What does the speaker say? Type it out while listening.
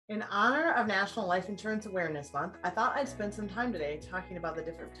In honor of National Life Insurance Awareness Month, I thought I'd spend some time today talking about the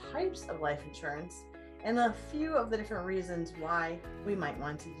different types of life insurance and a few of the different reasons why we might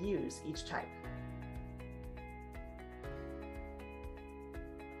want to use each type.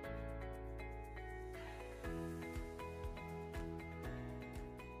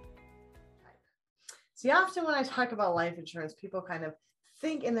 See, often when I talk about life insurance, people kind of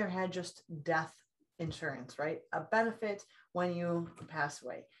think in their head just death insurance, right? A benefit when you pass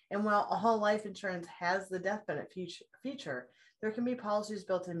away. And while all life insurance has the death benefit feature, there can be policies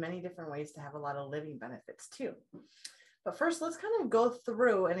built in many different ways to have a lot of living benefits too. But first, let's kind of go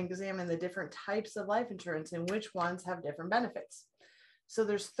through and examine the different types of life insurance and which ones have different benefits. So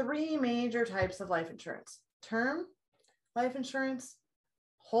there's three major types of life insurance: term life insurance,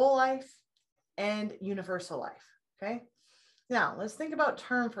 whole life, and universal life. Okay. Now let's think about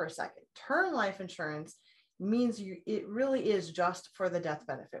term for a second. Term life insurance means it really is just for the death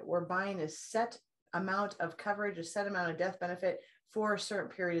benefit. We're buying a set amount of coverage, a set amount of death benefit for a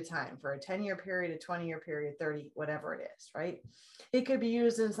certain period of time, for a 10-year period, a 20-year period, 30, whatever it is, right? It could be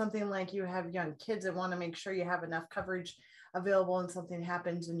used in something like you have young kids that want to make sure you have enough coverage available and something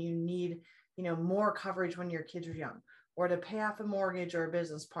happens and you need, more coverage when your kids are young, or to pay off a mortgage or a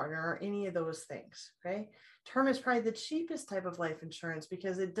business partner or any of those things, okay? Term is probably the cheapest type of life insurance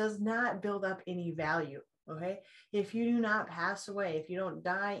because it does not build up any value, okay? If you do not pass away, if you don't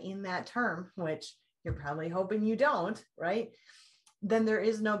die in that term, which you're probably hoping you don't, right? Then there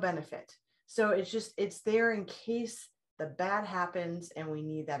is no benefit. So it's there in case the bad happens and we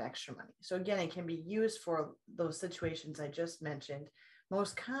need that extra money. So again, it can be used for those situations I just mentioned.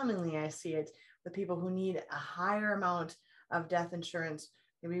 Most commonly, I see it with people who need a higher amount of death insurance,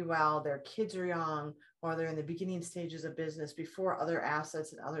 maybe while their kids are young or they're in the beginning stages of business before other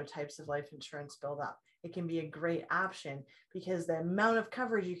assets and other types of life insurance build up. It can be a great option because the amount of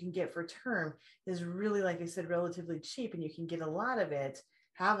coverage you can get for term is really, like I said, relatively cheap, and you can get a lot of it,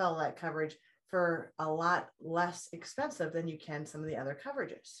 have all that coverage for a lot less expensive than you can some of the other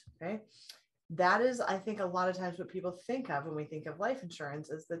coverages, okay? That is, I think, a lot of times what people think of when we think of life insurance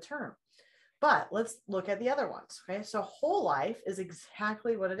is the term. But let's look at the other ones, okay? So whole life is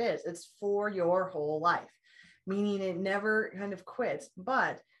exactly what it is. It's for your whole life, meaning it never kind of quits,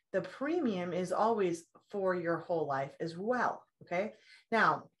 but the premium is always for your whole life as well, okay?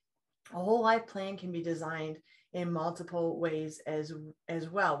 Now, a whole life plan can be designed in multiple ways as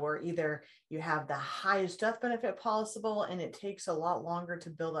well, where either you have the highest death benefit possible and it takes a lot longer to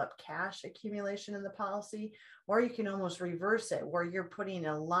build up cash accumulation in the policy, or you can almost reverse it where you're putting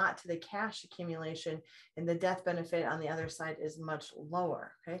a lot to the cash accumulation and the death benefit on the other side is much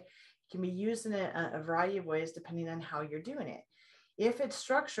lower, okay? It can be used in a variety of ways depending on how you're doing it. If it's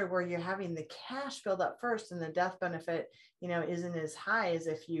structured where you're having the cash build up first and the death benefit, isn't as high as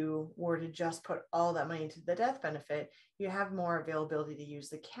if you were to just put all that money into the death benefit, you have more availability to use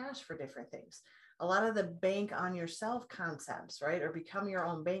the cash for different things. A lot of the bank on yourself concepts, right, or become your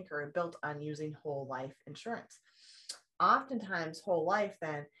own banker are built on using whole life insurance. Oftentimes, whole life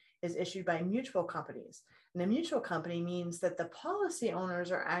then is issued by mutual companies. And a mutual company means that the policy owners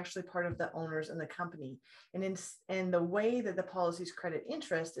are actually part of the owners in the company. And the way that the policies credit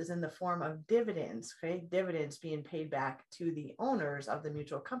interest is in the form of dividends, okay? Dividends being paid back to the owners of the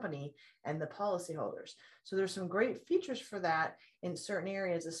mutual company and the policyholders. So there's some great features for that in certain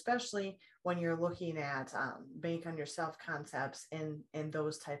areas, especially when you're looking at bank on yourself concepts and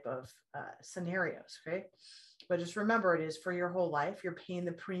those type of scenarios, okay? But just remember, it is for your whole life. You're paying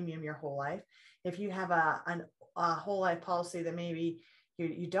the premium your whole life. If you have a whole life policy that maybe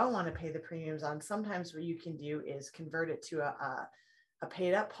you don't want to pay the premiums on, sometimes what you can do is convert it to a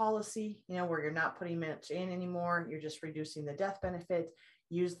paid up policy, where you're not putting much in anymore. You're just reducing the death benefit,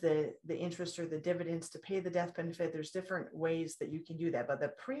 use the interest or the dividends to pay the death benefit. There's different ways that you can do that, but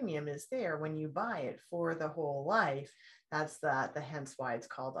the premium is there when you buy it for the whole life. That's the hence why it's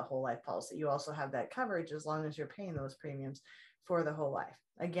called a whole life policy. You also have that coverage as long as you're paying those premiums for the whole life.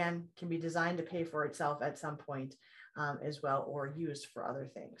 Again, can be designed to pay for itself at some point as well, or used for other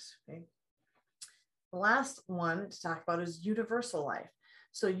things. Okay. The last one to talk about is universal life.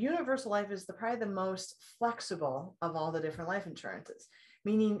 So universal life is probably the most flexible of all the different life insurances,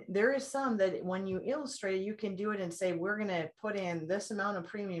 meaning there is some that when you illustrate it, you can do it and say, we're going to put in this amount of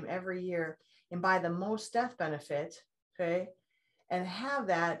premium every year and buy the most death benefit, okay, and have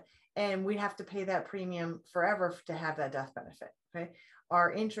that, and we have to pay that premium forever to have that death benefit, okay?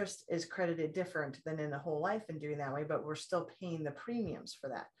 Our interest is credited different than in the whole life in doing that way, but we're still paying the premiums for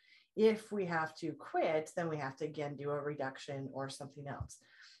that. If we have to quit, then we have to again do a reduction or something else.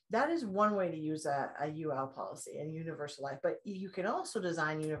 that is one way to use a UL policy and universal life, but you can also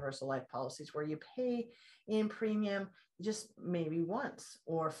design universal life policies where you pay in premium just maybe once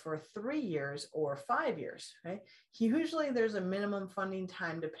or for 3 years or 5 years, right? Usually there's a minimum funding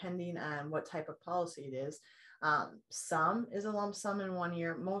time depending on what type of policy it is. Some is a lump sum in 1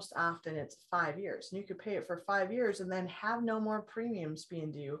 year. Most often it's 5 years, and you could pay it for 5 years and then have no more premiums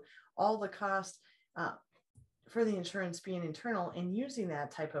being due. All the cost for the insurance being internal, and using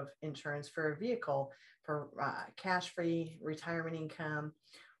that type of insurance for a vehicle for cash-free retirement income,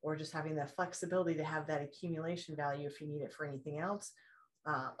 or just having the flexibility to have that accumulation value if you need it for anything else.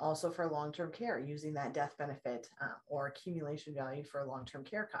 Also for long-term care, using that death benefit or accumulation value for long-term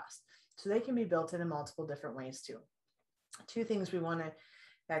care costs. So they can be built in multiple different ways too. Two things we want to,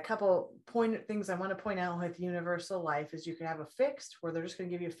 a couple things I want to point out with universal life is you can have a fixed where they're just going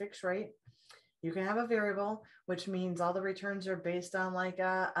to give you a fixed rate. You can have a variable, which means all the returns are based on like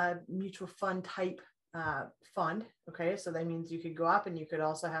a mutual fund type fund. Okay, so that means you could go up and you could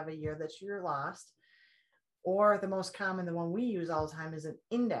also have a year that you're lost. Or the most common, the one we use all the time, is an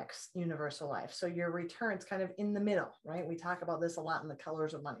index universal life. So your return's kind of in the middle, right? We talk about this a lot in the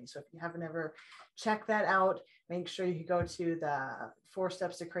Colors of Money. So if you haven't ever checked that out, make sure you go to the 4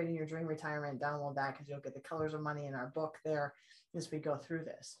 Steps to Creating Your Dream Retirement, download that, because you'll get the Colors of Money in our book there as we go through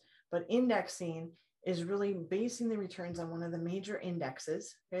this. But indexing is really basing the returns on one of the major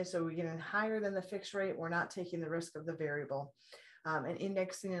indexes. Okay, so we get in higher than the fixed rate. We're not taking the risk of the variable. And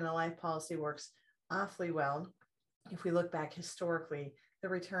indexing in a life policy works awfully well. If we look back historically, the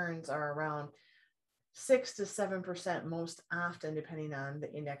returns are around 6 to 7% most often, depending on the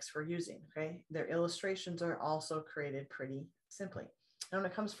index we're using. Okay, their illustrations are also created pretty simply. And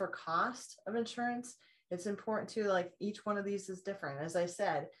when it comes for cost of insurance, it's important to, like, each one of these is different. As I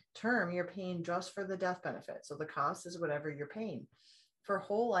said, term, you're paying just for the death benefit. So the cost is whatever you're paying. For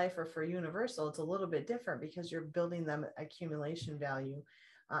whole life or for universal, it's a little bit different because you're building them accumulation value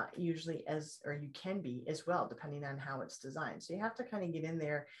usually or you can be as well, depending on how it's designed. So you have to kind of get in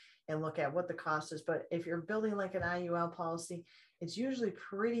there and look at what the cost is. But if you're building like an IUL policy, it's usually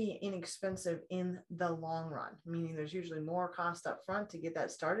pretty inexpensive in the long run, meaning there's usually more cost up front to get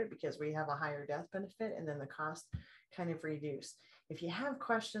that started because we have a higher death benefit, and then the cost kind of reduce. If you have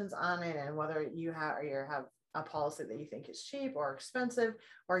questions on it and whether you have a policy that you think is cheap or expensive,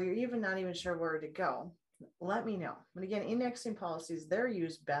 or you're even not even sure where to go, let me know. But again, indexing policies, they're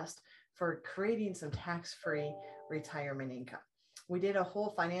used best for creating some tax-free retirement income. We did a whole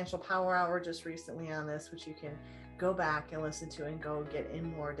financial power hour just recently on this, which you can go back and listen to and go get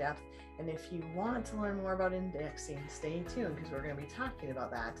in more depth. And if you want to learn more about indexing, stay tuned because we're going to be talking about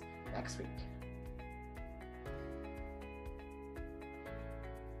that next week.